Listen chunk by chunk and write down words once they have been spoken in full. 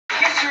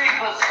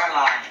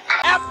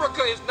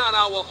Africa is not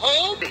our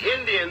home. The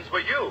Indians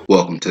were you.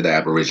 Welcome to the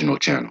Aboriginal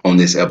Channel. On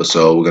this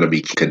episode, we're going to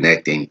be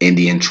connecting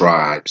Indian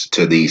tribes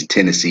to these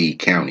Tennessee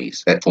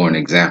counties. For an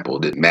example,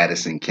 that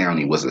Madison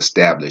County was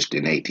established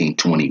in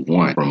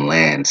 1821 from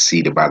land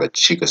ceded by the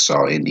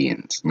Chickasaw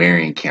Indians.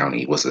 Marion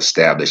County was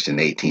established in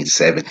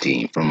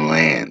 1817 from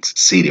lands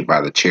ceded by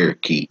the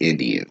Cherokee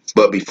Indians.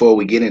 But before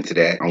we get into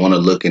that, I want to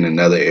look in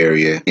another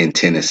area in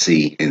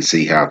Tennessee and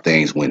see how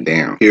things went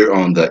down. Here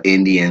on the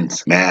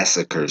Indians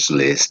massacres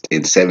list in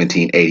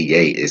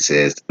 1788, it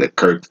says the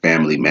Kirk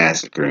family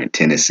massacre in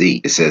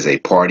Tennessee. It says a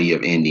party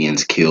of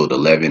Indians killed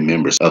 11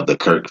 members of the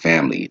Kirk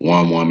family,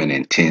 1 woman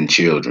and 10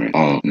 children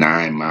on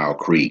 9 Mile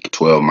Creek,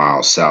 12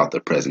 miles south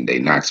of present-day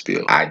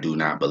Knoxville. I do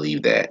not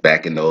believe that.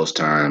 Back in those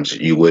times,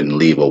 you wouldn't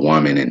leave a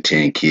woman and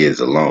 10 kids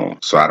alone.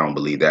 So I don't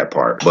believe that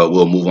part. But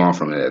we'll move on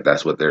from that.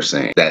 That's what they're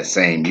saying. That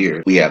same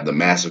year, we have the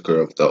massacre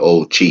of the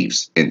Old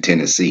Chiefs in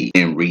Tennessee.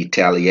 In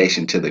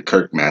retaliation to the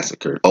Kirk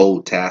massacre,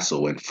 Old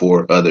Tassel and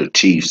 4 other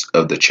chiefs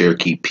of the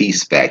Cherokee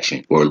Peace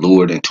faction were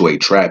lured into a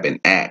trap and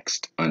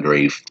axed under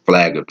a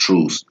flag of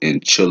truce in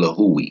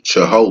Chilhowee.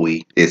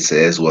 Chilhowee, it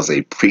says, was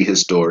a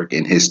prehistoric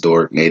and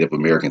historic Native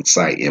American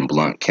site in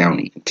Blount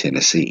County,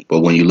 Tennessee.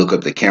 But when you look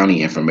up the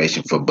county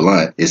information for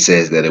Blount, it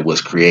says that it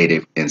was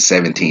created in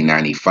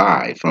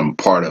 1795 from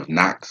part of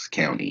Knox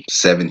County.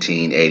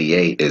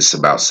 1788 is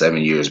about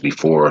 7 years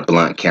before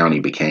Blount County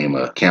became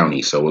a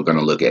county, so we're going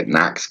to look at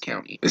Knox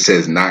County. It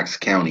says Knox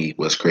County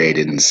was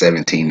created in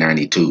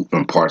 1792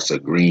 from parts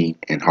of Greene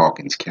and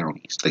Hawkins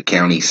counties. The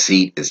county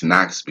seat is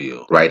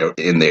Knoxville, right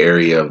in the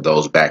area of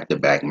those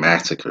back-to-back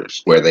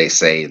massacres, where they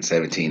say in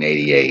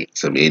 1788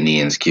 some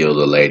Indians killed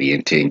a lady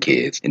and 10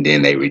 kids, and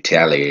then they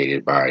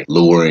retaliated by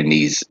luring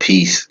these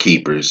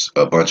peacekeepers,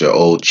 a bunch of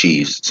old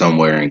chiefs,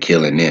 somewhere and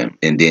killing them.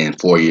 And then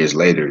 4 years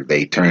later,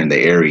 they turned the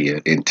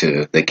area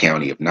into the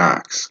county of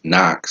Knox.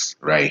 Knox,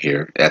 right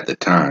here, at the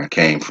time,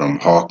 came from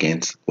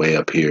Hawkins, way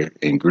up here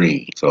in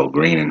Greene. So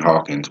Greene and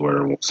Hawkins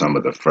were some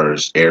of the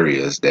first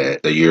areas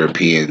that the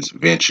Europeans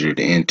ventured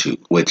into,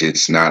 which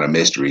it's not a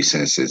mystery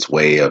since it's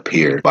way up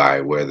here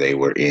by where they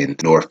were in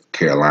North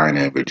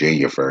Carolina and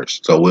Virginia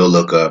first. So we'll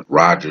look up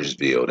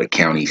Rogersville, the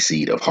county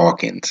seat of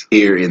Hawkins.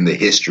 Here in the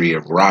history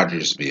of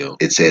Rogersville,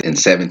 it said in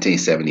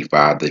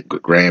 1775, the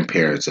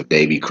grandparents of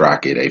Davy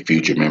Crockett, a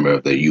future member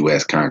of the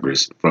U.S.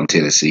 Congress from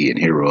Tennessee and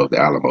hero of the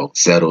Alamo,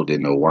 settled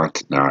in the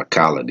Wampanoag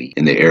colony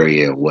in the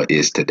area of what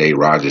is today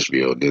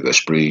Rogersville, near the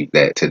spring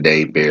that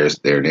today bears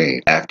their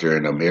name. After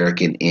an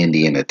American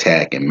Indian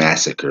attack and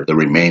massacre, the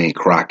remaining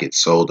Crockett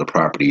sold the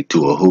property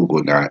to a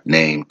Huguenot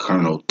named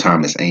Colonel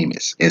Thomas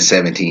Amos. In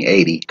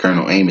 1780,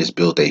 Colonel Amos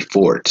built a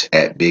fort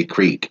at Big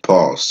Creek.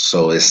 Pause.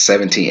 So it's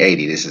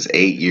 1780. This is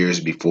 8 years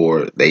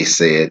before they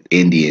said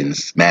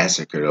Indians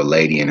massacred a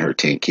lady and her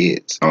 10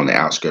 kids on the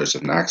outskirts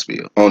of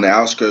Knoxville. On the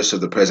outskirts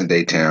of the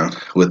present-day town,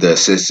 with the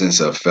assistance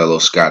of fellow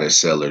Scottish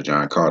settler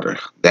John Carter.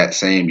 That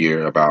same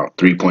year, about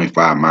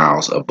 3.5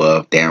 miles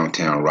above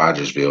downtown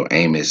Rogersville,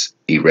 Amos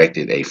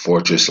erected a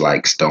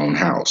fortress-like stone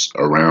house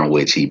around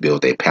which he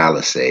built a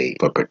palisade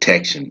for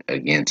protection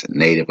against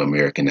Native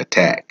American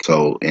attack.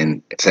 So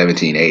in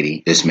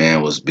 1780, this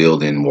man was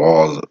building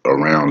walls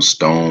around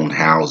stone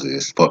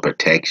houses for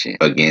protection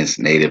against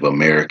Native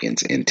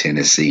Americans in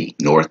Tennessee,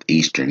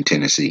 northeastern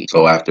Tennessee.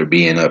 So after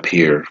being up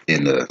here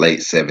in the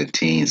late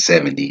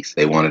 1770s,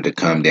 they wanted to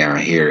come down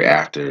here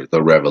after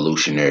the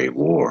Revolutionary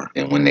War.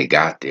 And when they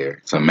got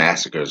there, some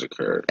massacres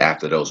occurred.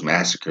 After those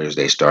massacres,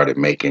 they started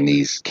making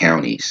these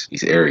counties,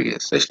 these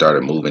areas. They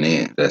started moving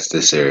in. That's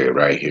this area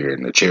right here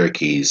in the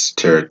Cherokees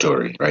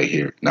territory right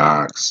here.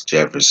 Knox,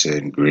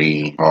 Jefferson,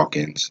 Greene,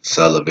 Hawkins,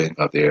 Sullivan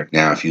up there.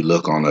 Now, if you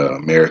look on the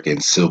American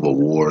Civil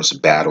War's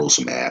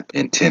battles map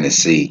in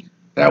Tennessee,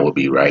 that would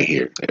be right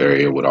here, the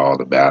area with all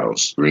the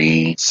battles.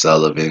 Greene,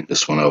 Sullivan,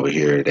 this one over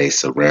here, they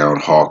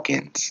surround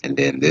Hawkins. And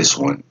then this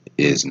one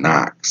is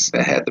Knox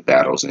that had the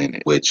battles in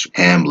it, which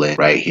Hamlin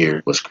right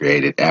here was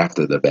created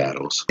after the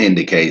battles.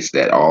 Indicates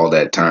that all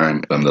that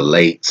time from the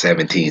late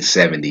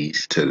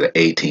 1770s to the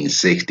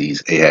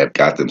 1860s, they had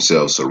got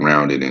themselves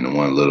surrounded in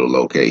one little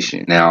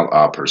location. Now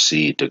I'll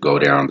proceed to go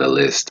down the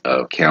list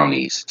of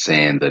counties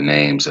saying the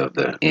names of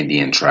the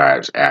Indian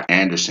tribes.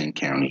 Anderson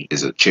County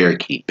is a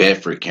Cherokee.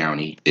 Bedford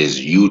County is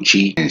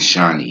Yuchi and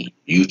Shawnee.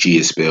 Yuchi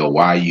is spelled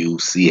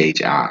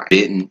Y-U-C-H-I.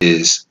 Benton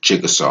is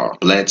Chickasaw.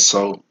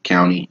 Bledsoe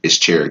County is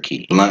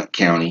Cherokee. Blount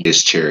County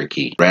is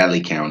Cherokee.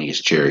 Bradley County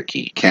is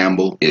Cherokee.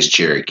 Campbell is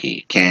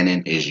Cherokee.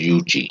 Cannon is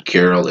Yuchi.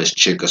 Carroll is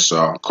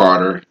Chickasaw.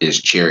 Carter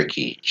is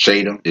Cherokee.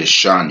 Chatham is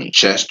Shawnee.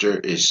 Chester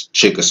is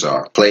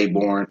Chickasaw.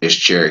 Claiborne is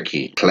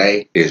Cherokee.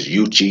 Clay is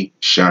Yuchi,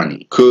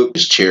 Shawnee. Cook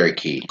is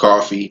Cherokee.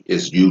 Coffee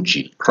is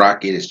Yuchi.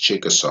 Crockett is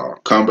Chickasaw.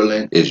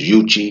 Cumberland is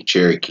Yuchi,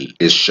 Cherokee.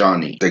 Is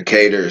Shawnee.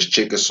 Decatur is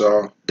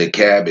Chickasaw.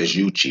 DeKalb is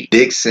Yuchi.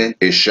 Dixon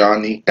is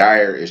Shawnee.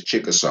 Dyer is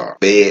Chickasaw.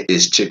 Fayette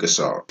is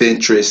Chickasaw.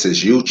 Fentress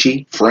is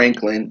Yuchi.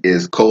 Franklin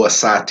is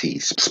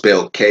Coasati,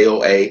 spelled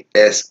Koasati.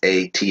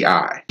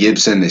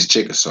 Gibson is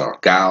Chickasaw.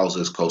 Giles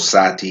is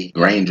Coasati.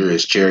 Granger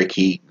is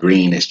Cherokee.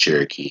 Green is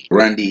Cherokee.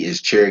 Grundy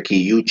is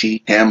Cherokee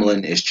Yuchi.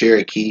 Hamlin is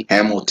Cherokee.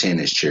 Hamilton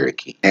is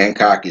Cherokee.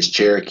 Hancock is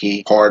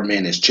Cherokee.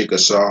 Hardman is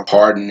Chickasaw.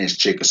 Hardin is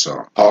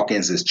Chickasaw.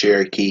 Hawkins is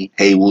Cherokee.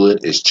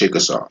 Haywood is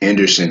Chickasaw.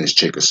 Henderson is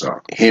Chickasaw.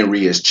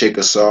 Henry is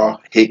Chickasaw.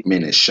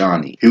 Hickman is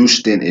Shawnee.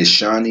 Houston is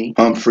Shawnee.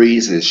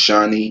 Humphreys is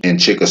Shawnee and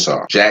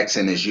Chickasaw.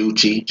 Jackson is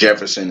Yuchi.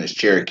 Jefferson is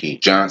Cherokee.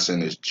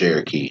 Johnson is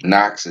Cherokee.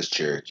 Knox is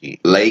Cherokee.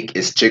 Lake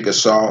is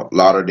Chickasaw.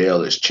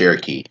 Lauderdale is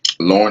Cherokee.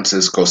 Lawrence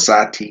is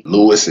Coasati.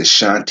 Lewis is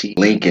Shanti.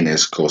 Lincoln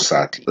is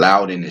Coasati.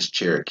 Loudon is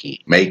Cherokee.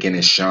 Macon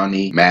is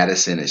Shawnee.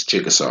 Madison is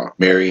Chickasaw.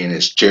 Marion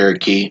is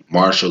Cherokee.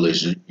 Marshall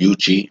is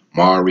Yuchi.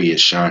 Maury is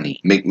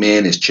Shawnee.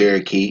 McMinn is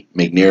Cherokee.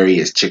 McNary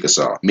is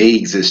Chickasaw.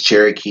 Meigs is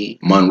Cherokee.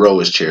 Monroe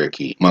is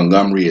Cherokee.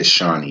 Montgomery is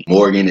Shawnee.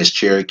 Morgan is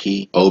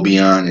Cherokee.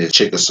 Obion is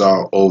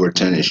Chickasaw.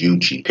 Overton is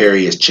Yuchi.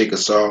 Perry is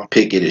Chickasaw.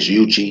 Pickett is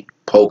Yuchi.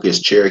 Polk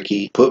is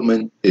Cherokee.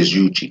 Putman is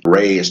Yuchi.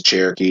 Ray is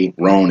Cherokee.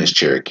 Roan is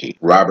Cherokee.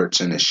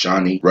 Robertson is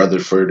Shawnee.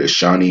 Rutherford is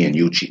Shawnee and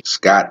Yuchi.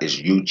 Scott is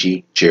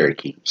Yuchi,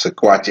 Cherokee.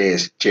 Sequatchie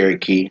is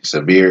Cherokee.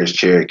 Sevier is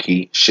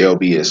Cherokee.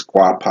 Shelby is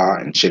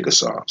Quapaw and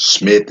Chickasaw.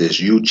 Smith is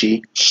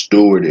Yuchi.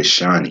 Stewart is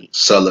Shawnee.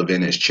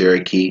 Sullivan is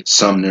Cherokee.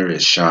 Sumner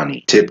is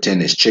Shawnee.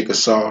 Tipton is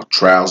Chickasaw.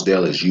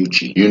 Trousdale is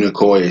Yuchi.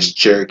 Unicoi is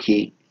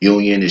Cherokee.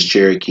 Union is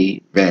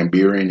Cherokee. Van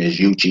Buren is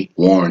Yuchi.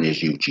 Warren is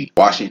Yuchi.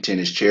 Washington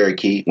is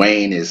Cherokee.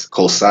 Wayne is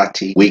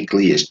Coasati.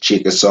 Weekly is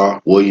Chickasaw.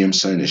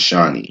 Williamson is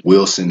Shawnee.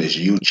 Wilson is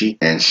Yuchi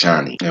and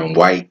Shawnee. And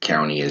White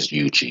County is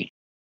Yuchi.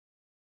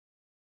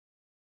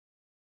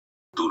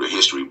 Through the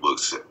history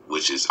books,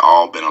 which has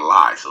all been a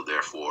lie. So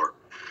therefore,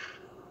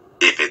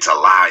 if it's a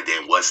lie,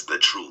 then what's the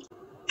truth?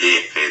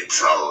 If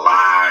it's a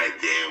lie,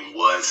 then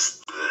what's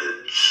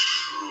the truth?